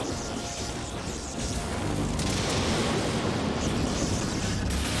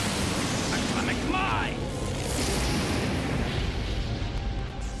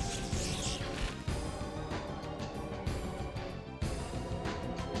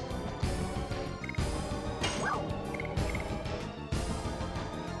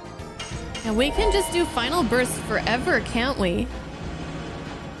 We can just do final burst forever, can't we?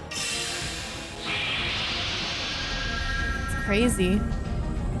 It's crazy.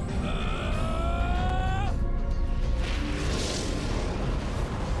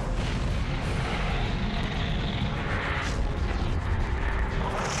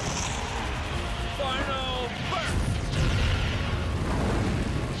 Final burst.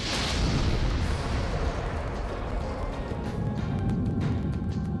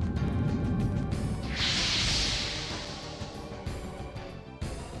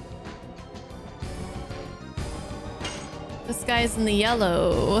 This guy's in the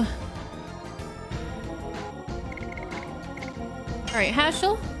yellow. All right,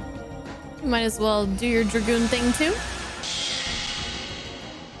 Hashel. You might as well do your Dragoon thing too.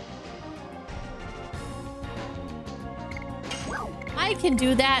 I can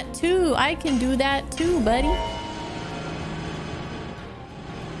do that too. I can do that too, buddy.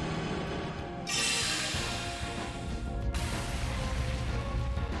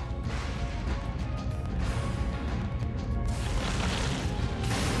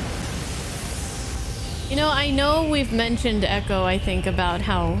 You know, I know we've mentioned Echo, I think, about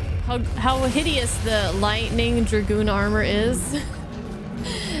how hideous the lightning Dragoon armor is.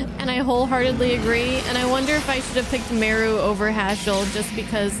 And I wholeheartedly agree. And I wonder if I should have picked Meru over Hashel just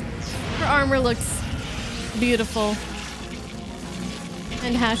because her armor looks beautiful.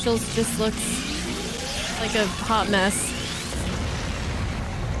 And Hashel's just looks like a hot mess.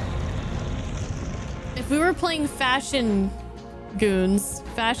 If we were playing fashion goons,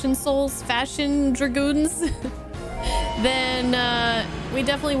 fashion souls, fashion dragoons, then we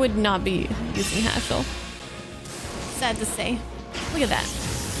definitely would not be using Hashel. Sad to say. Look at that.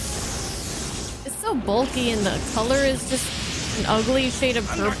 It's so bulky and the color is just an ugly shade of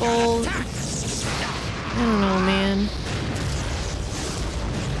purple. I don't know, man.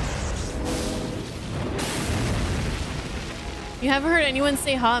 You haven't heard anyone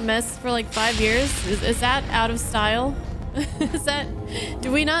say hot mess for like 5 years? Is that out of style? Is that...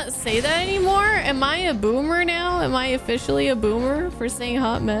 Do we not say that anymore? Am I a boomer now? Am I officially a boomer for saying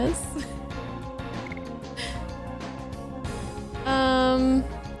hot mess?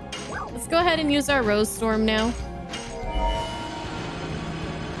 Let's go ahead and use our Rose Storm now.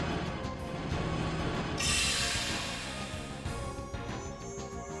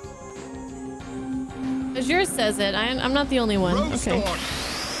 Azure says it. I'm not the only one. Okay.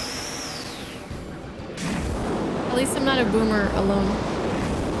 At least I'm not a boomer alone.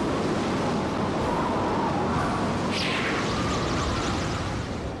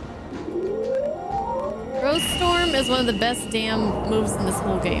 Rose Storm is one of the best damn moves in this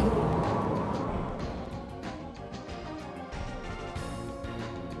whole game.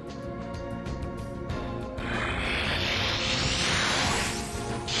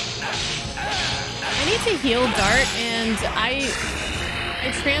 I need to heal Dart, and I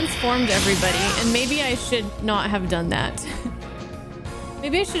transformed everybody, and maybe I should not have done that.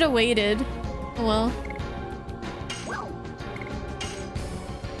 Maybe I should have waited. Oh well.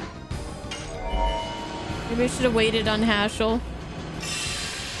 Maybe I should have waited on Haschel.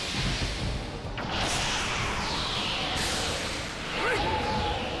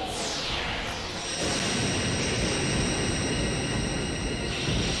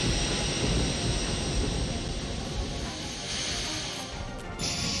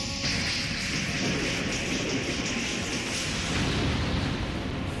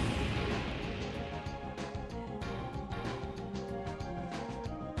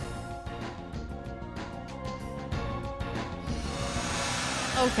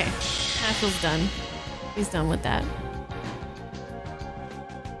 Okay, Haschel's done. He's done with that.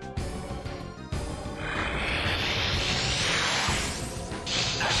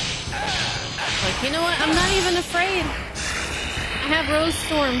 Like, you know what? I'm not even afraid. I have Rose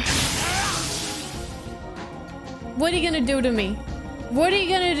Storm. What are you gonna do to me? What are you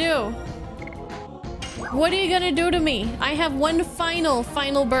gonna do? What are you gonna do to me? I have one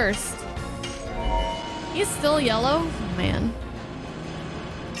final burst. He's still yellow? Oh, man.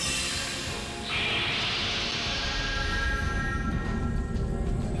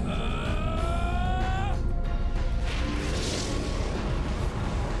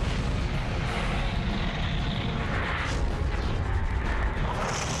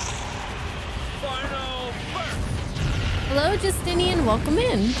 Hello, Justinian. Welcome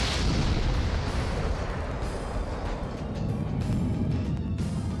in.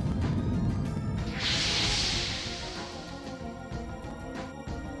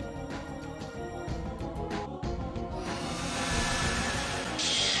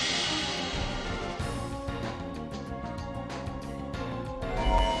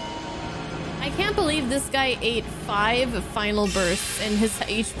 I can't believe this guy ate 5 final bursts and his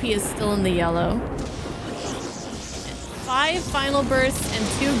HP is still in the yellow. 5 final bursts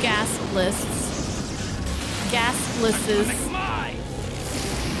and 2 gas blists. Gas blisses.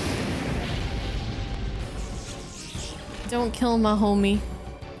 Don't kill my homie.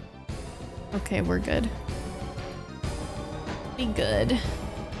 Okay, we're good. Be good.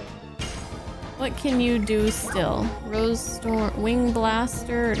 What can you do still? Rose Storm, Wing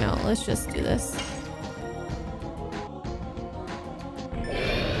Blaster? No, let's just do this.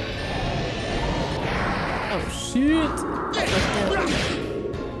 Oh shit.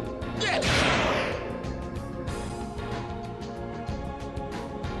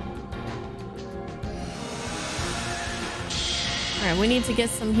 Alright, we need to get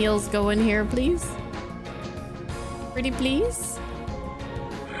some heals going here, please. Pretty please.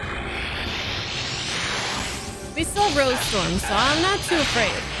 We still have Rose Storm, so I'm not too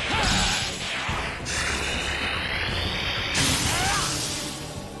afraid.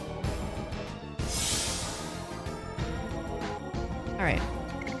 Alright.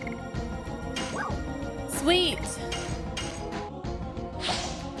 Sweet.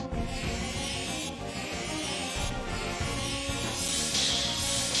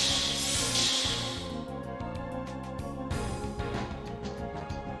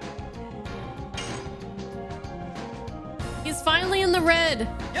 He's finally in the red.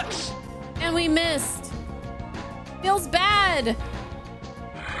 Yes. And we missed. Feels bad.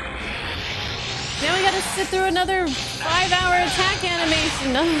 Now we gotta sit through another 5-hour attack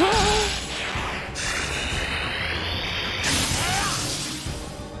animation.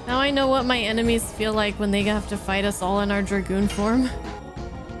 Now I know what my enemies feel like when they have to fight us all in our Dragoon form.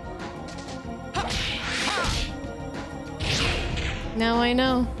 Now I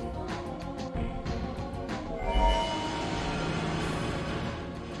know.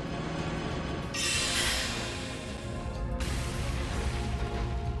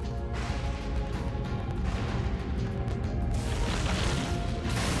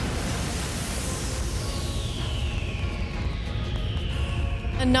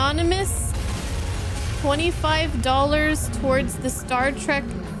 Anonymous, $25 towards the Star Trek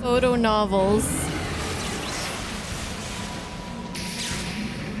photo novels.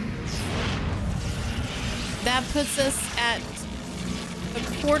 That puts us at a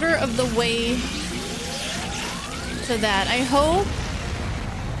quarter of the way to that.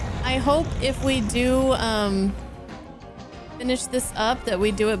 I hope if we do finish this up that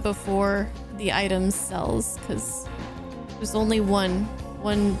we do it before the item sells, because there's only one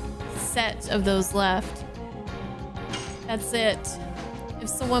set of those left. That's it. If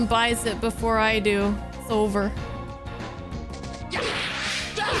someone buys it before I do, it's over.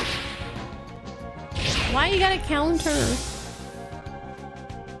 Why you gotta counter?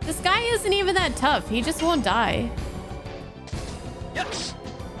 This guy isn't even that tough. He just won't die.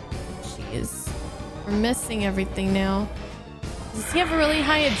 Jeez. We're missing everything now. Does he have a really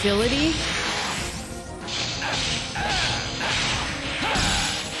high agility?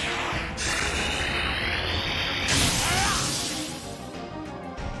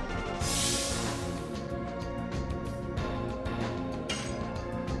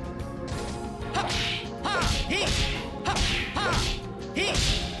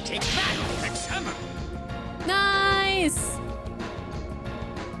 hammer. Nice!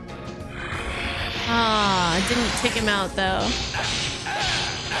 Ah, it didn't take him out though.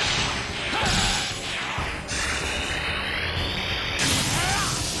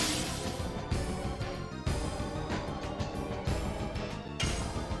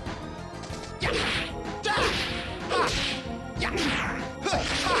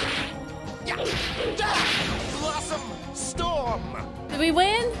 Blossom storm. Did we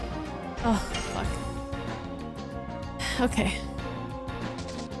win? Oh, fuck. Okay.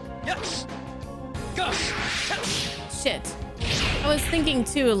 Yes. Go. Shit. I was thinking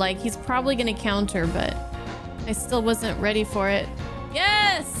too, like, he's probably gonna counter, but I still wasn't ready for it.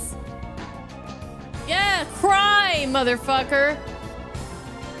 Yes! Yeah, cry, motherfucker!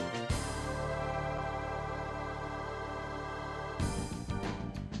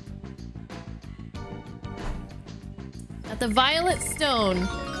 Got the violet stone.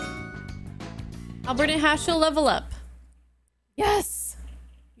 Albert and Hash will level up. Yes!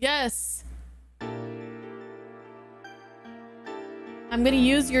 Yes! I'm gonna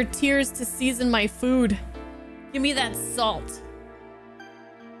use your tears to season my food. Give me that salt.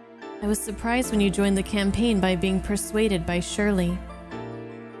 I was surprised when you joined the campaign by being persuaded by Shirley.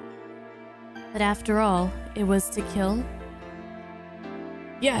 But after all, it was to kill?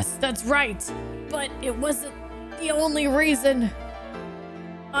 Yes, that's right. But it wasn't the only reason.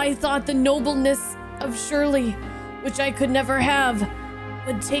 I thought the nobleness of Shirley, which I could never have,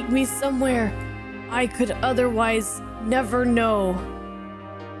 would take me somewhere I could otherwise never know.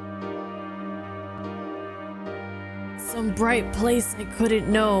 Some bright place I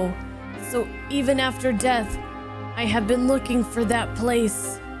couldn't know. So even after death, I have been looking for that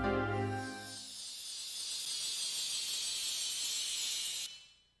place.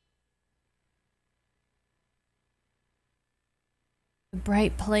 A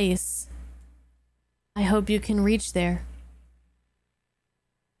bright place. I hope you can reach there.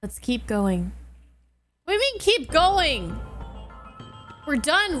 Let's keep going. What do you mean keep going? We're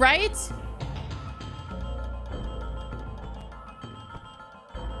done, right?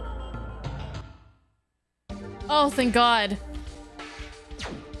 Oh, thank God.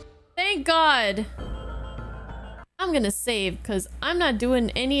 Thank God. I'm gonna save because I'm not doing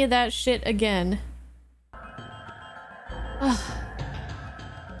any of that shit again. Ugh.